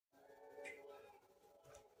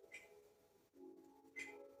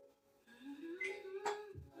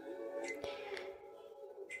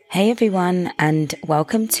Hey everyone, and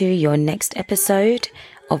welcome to your next episode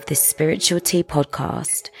of the Spiritual Tea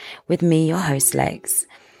podcast with me, your host Lex.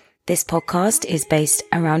 This podcast is based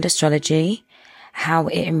around astrology, how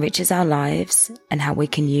it enriches our lives, and how we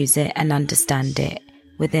can use it and understand it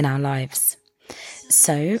within our lives.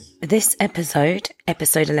 So this episode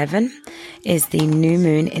 11, is the new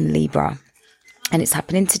moon in Libra. And it's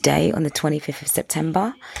happening today on the 25th of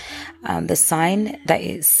September. The sign that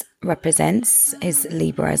it represents is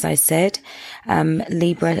Libra, as I said.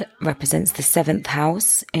 Libra represents the 7th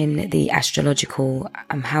house in the astrological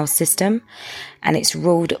house system, and it's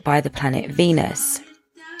ruled by the planet Venus.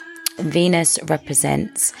 Venus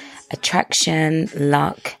represents attraction,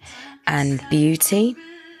 luck, and beauty.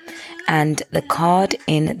 And the card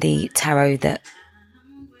in the tarot that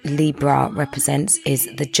Libra represents is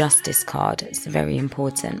the Justice card. It's very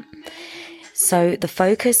important. So the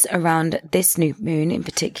focus around this new moon in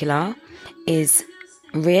particular is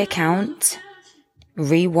reaccount,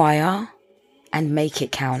 rewire, and make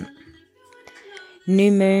it count.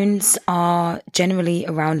 New moons are generally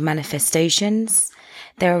around manifestations.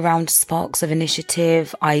 They're around sparks of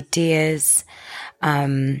initiative, ideas,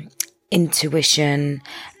 intuition,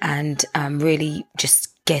 and really just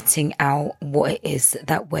getting out what it is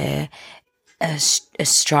that we're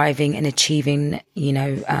striving and achieving,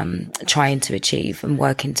 trying to achieve and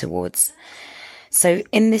working towards. So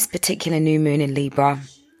in this particular new moon in Libra,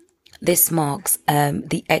 this marks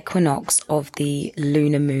the equinox of the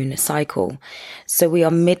lunar moon cycle. So we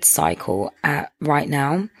are mid-cycle right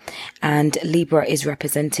now, and Libra is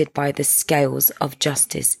represented by the scales of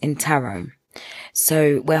justice in tarot.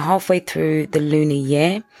 So we're halfway through the lunar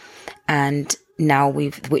year, and now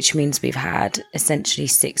which means we've had essentially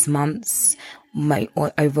 6 months,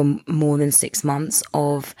 or over more than 6 months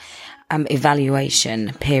of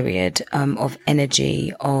evaluation period, of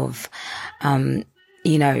energy, of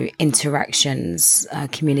interactions,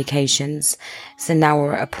 communications. So now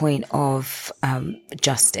we're at a point of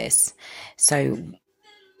justice. So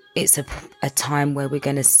it's a time where we're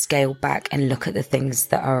going to scale back and look at the things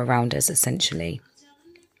that are around us, essentially.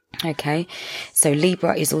 Okay, so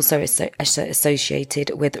Libra is also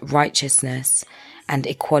associated with righteousness and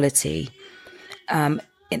equality. The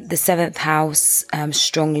 7th house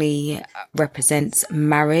strongly represents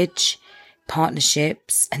marriage,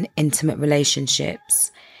 partnerships, and intimate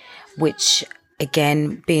relationships, which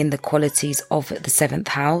again, being the qualities of the 7th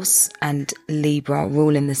house and Libra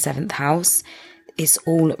ruling the 7th house, is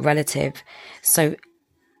all relative. So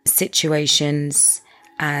situations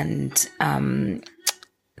and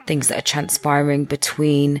things that are transpiring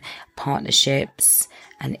between partnerships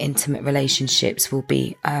and intimate relationships will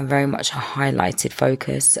be very much a highlighted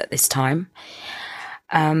focus at this time.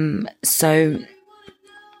 So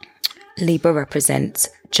Libra represents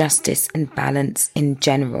justice and balance in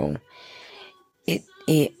general.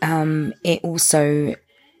 It also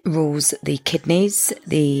rules the kidneys,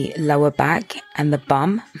 the lower back, and the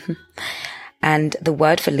bum. And the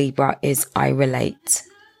word for Libra is I relate.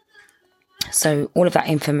 So all of that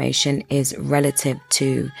information is relative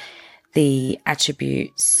to the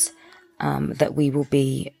attributes that we will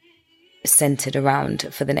be centered around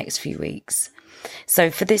for the next few weeks. So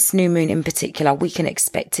for this new moon in particular, we can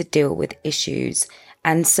expect to deal with issues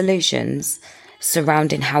and solutions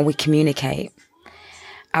surrounding how we communicate,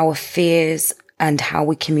 our fears, and how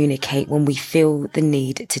we communicate when we feel the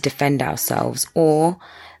need to defend ourselves or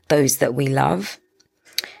those that we love.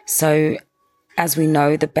 So as we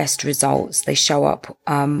know, the best results, they show up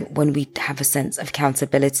when we have a sense of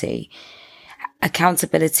accountability.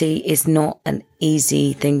 Accountability is not an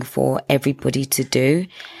easy thing for everybody to do.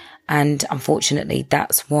 And unfortunately,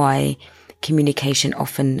 that's why communication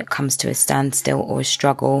often comes to a standstill or a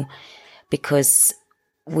struggle, because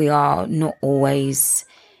we are not always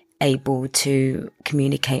able to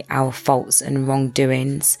communicate our faults and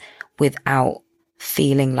wrongdoings without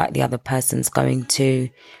feeling like the other person's going to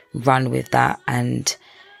run with that and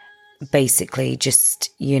basically just,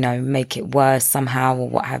 make it worse somehow or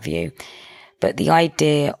what have you. But the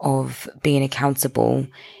idea of being accountable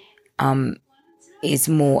is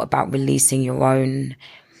more about releasing your own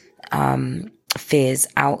fears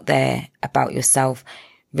out there about yourself,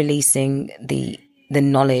 releasing the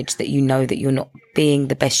knowledge that you know that you're not being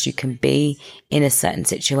the best you can be in a certain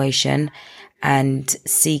situation, and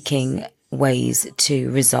seeking ways to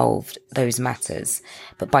resolve those matters.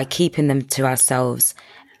 But by keeping them to ourselves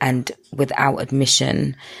and without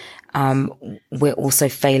admission, we're also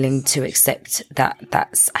failing to accept that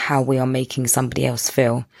that's how we are making somebody else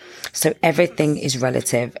feel. So everything is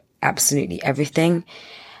relative, absolutely everything.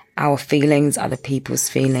 Our feelings, other people's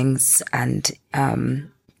feelings, and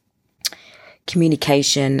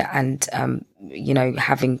communication and,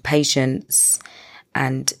 having patience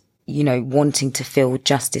and, wanting to feel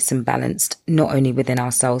justice and balanced, not only within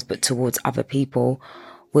ourselves, but towards other people,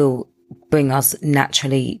 will bring us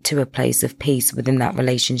naturally to a place of peace within that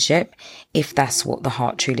relationship, if that's what the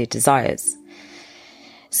heart truly desires.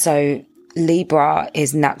 So Libra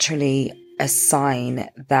is naturally a sign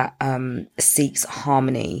that seeks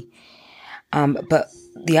harmony. But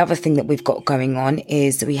the other thing that we've got going on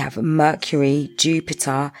is we have Mercury,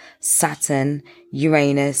 Jupiter, Saturn,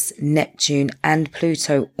 Uranus, Neptune, and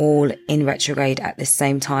Pluto all in retrograde at the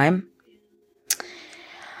same time.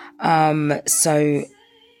 So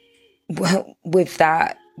with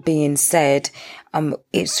that being said,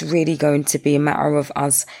 it's really going to be a matter of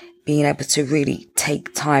us being able to really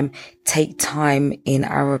take time in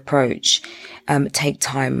our approach, take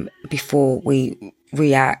time before we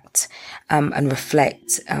react, and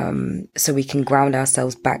reflect, so we can ground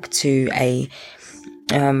ourselves back to a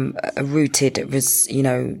rooted,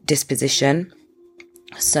 disposition.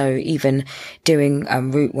 So even doing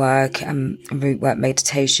root work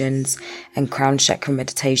meditations and crown chakra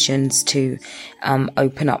meditations to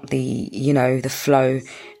open up the flow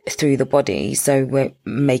through the body. So we're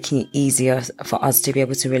making it easier for us to be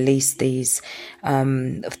able to release these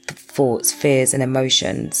thoughts, fears and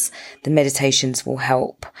emotions. The meditations will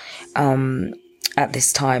help at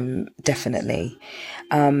this time, definitely.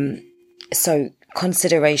 So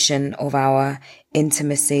consideration of our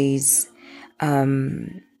intimacies,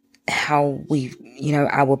 how we,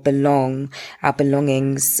 our belongings,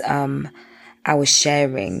 our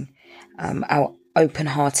sharing, our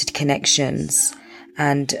open-hearted connections,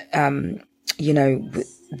 and,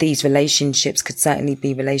 these relationships could certainly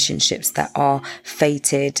be relationships that are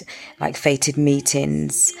fated, like fated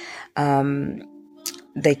meetings.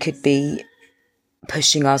 They could be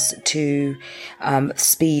pushing us to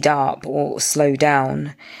speed up or slow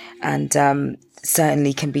down, and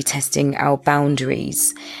certainly can be testing our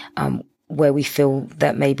boundaries, where we feel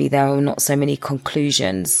that maybe there are not so many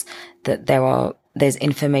conclusions, that there's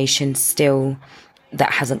information still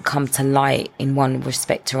that hasn't come to light in one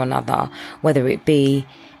respect or another, whether it be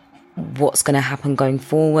what's going to happen going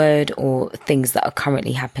forward or things that are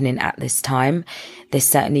currently happening at this time. There's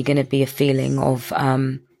certainly going to be a feeling of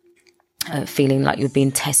feeling like you're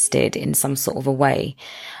being tested in some sort of a way.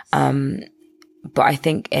 But I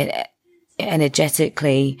think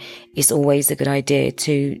energetically, it's always a good idea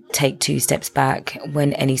to take 2 steps back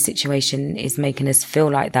when any situation is making us feel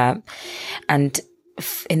like that. And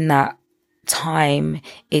in that time,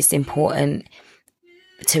 it's important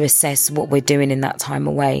to assess what we're doing in that time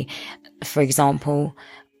away. For example,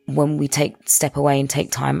 when we step away and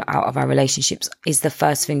take time out of our relationships, is the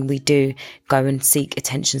first thing we do go and seek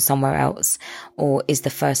attention somewhere else? Or is the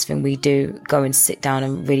first thing we do go and sit down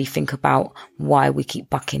and really think about why we keep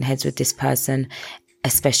butting heads with this person,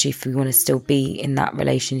 especially if we want to still be in that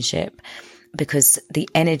relationship? Because the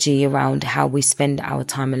energy around how we spend our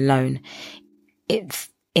time alone, it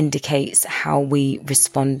indicates how we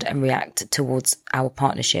respond and react towards our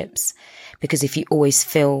partnerships. Because if you always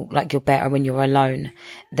feel like you're better when you're alone,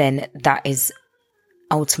 then that is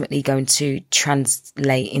ultimately going to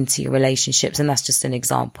translate into your relationships. And that's just an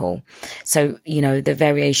example. So, the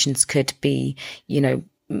variations could be,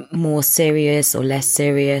 more serious or less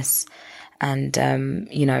serious. And,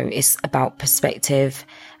 it's about perspective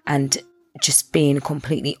and just being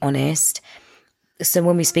completely honest. So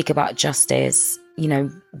when we speak about justice,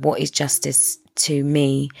 what is justice to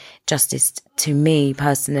me? Justice to me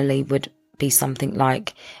personally would be something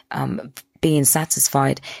like being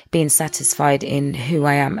satisfied in who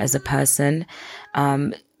I am as a person,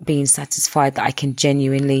 being satisfied that I can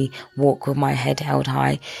genuinely walk with my head held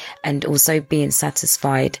high, and also being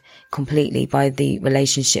satisfied completely by the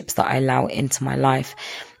relationships that I allow into my life.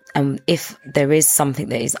 And if there is something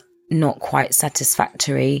that is not quite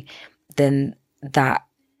satisfactory, then that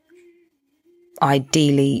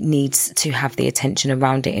ideally needs to have the attention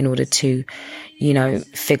around it in order to,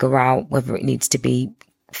 figure out whether it needs to be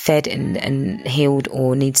fed and healed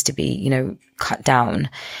or needs to be, cut down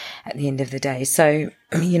at the end of the day. So,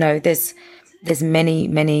 there's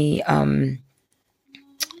many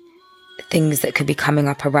things that could be coming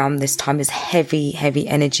up around this time. There's heavy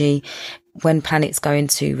energy when planets go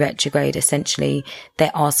into retrograde, essentially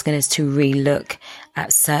they're asking us to relook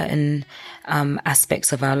at certain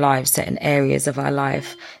aspects of our lives, certain areas of our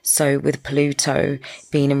life. So with Pluto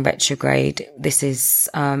being in retrograde, this is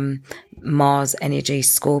Mars energy,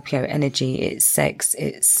 Scorpio energy, it's sex,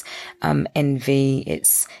 it's envy,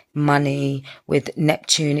 it's money. With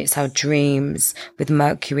Neptune, it's our dreams. With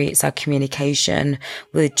Mercury, it's our communication.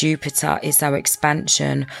 With Jupiter, it's our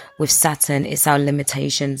expansion. With Saturn, it's our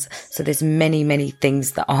limitations. So there's many, many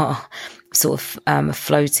things that are sort of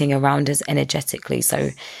floating around us energetically. So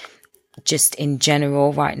just in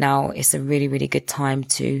general, right now, it's a really, really good time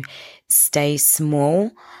to stay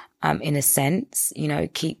small. In a sense, you know,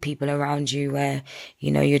 keep people around you where,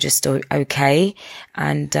 you know, you're just okay,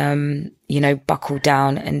 and, you know, buckle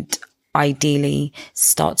down and ideally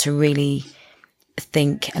start to really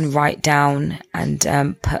think and write down and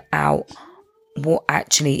put out what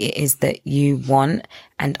actually it is that you want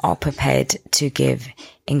and are prepared to give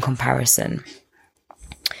in comparison.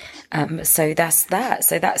 So that's that.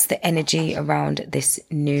 So that's the energy around this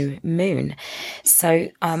new moon. So,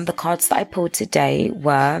 the cards that I pulled today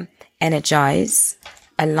were Energize,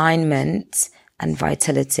 Alignment, and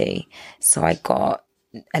Vitality. So I got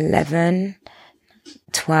 11,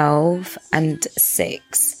 12, and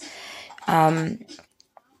 6.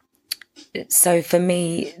 So for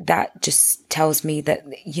me, that just tells me that,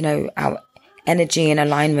 you know, our energy and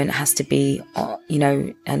alignment has to be, you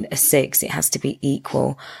know, and a 6, it has to be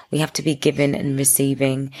equal. We have to be giving and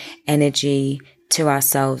receiving energy to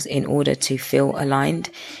ourselves in order to feel aligned.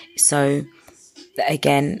 So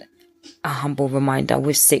again, a humble reminder,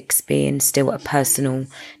 with 6 being still a personal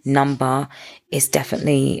number, it's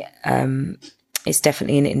definitely an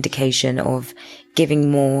indication of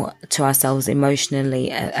giving more to ourselves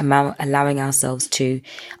emotionally, allowing ourselves to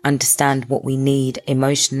understand what we need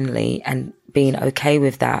emotionally and being okay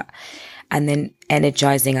with that, and then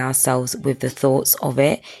energizing ourselves with the thoughts of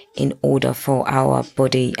it in order for our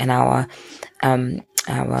body and our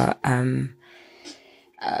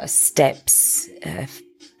steps,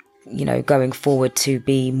 you know, going forward to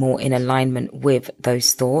be more in alignment with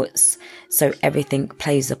those thoughts. So everything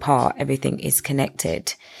plays a part, everything is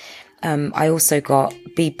connected. I also got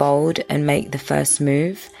be bold and make the first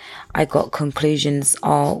move. I got conclusions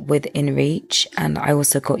are within reach, and I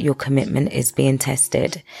also got your commitment is being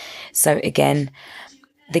tested. So again,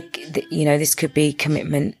 you know, this could be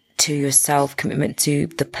commitment to yourself, commitment to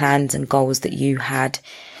the plans and goals that you had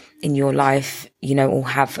in your life, you know, or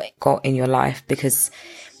have got in your life, because,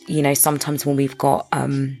 you know, sometimes when we've got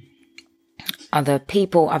other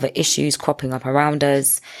people, other issues cropping up around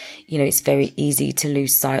us, you know, it's very easy to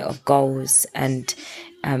lose sight of goals and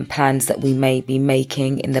plans that we may be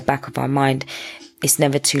making in the back of our mind. It's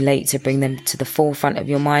never too late to bring them to the forefront of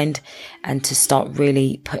your mind and to start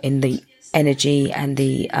really putting the energy and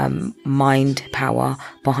the mind power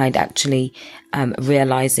behind actually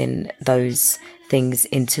realizing those things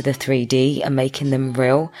into the 3D and making them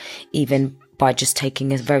real, even by just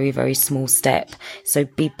taking a very, very small step. So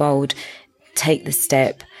be bold, take the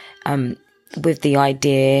step with the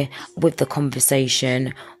idea, with the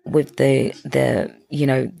conversation, with the you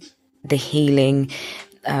know, the healing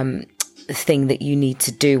thing that you need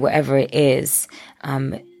to do, whatever it is.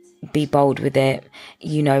 Be bold with it.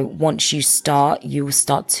 You know, once you start, you will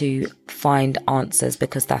start to find answers,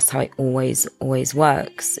 because that's how it always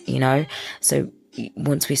works, you know. So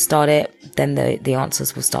once we start it, then the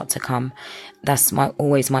answers will start to come. That's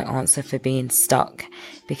always my answer for being stuck,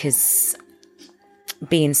 because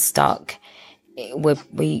being stuck,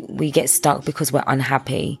 we get stuck because we're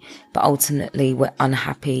unhappy, but ultimately we're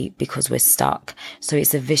unhappy because we're stuck. So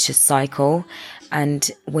it's a vicious cycle. And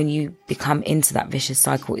when you become into that vicious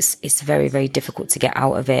cycle, it's very, very difficult to get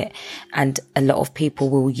out of it. And a lot of people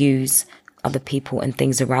will use other people and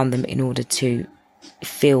things around them in order to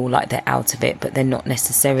feel like they're out of it, but they're not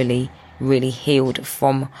necessarily really healed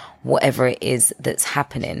from whatever it is that's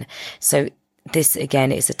happening. So this,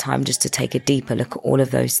 again, is a time just to take a deeper look at all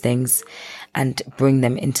of those things and bring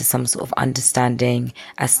them into some sort of understanding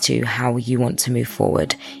as to how you want to move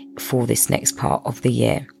forward for this next part of the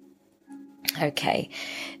year. Okay,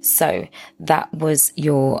 so that was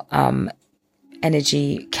your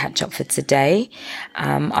energy catch up for today.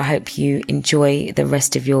 I hope you enjoy the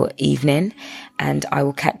rest of your evening, and I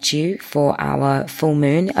will catch you for our full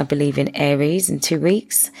moon, I believe in Aries, in 2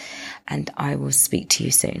 weeks, and I will speak to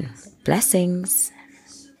you soon. Blessings.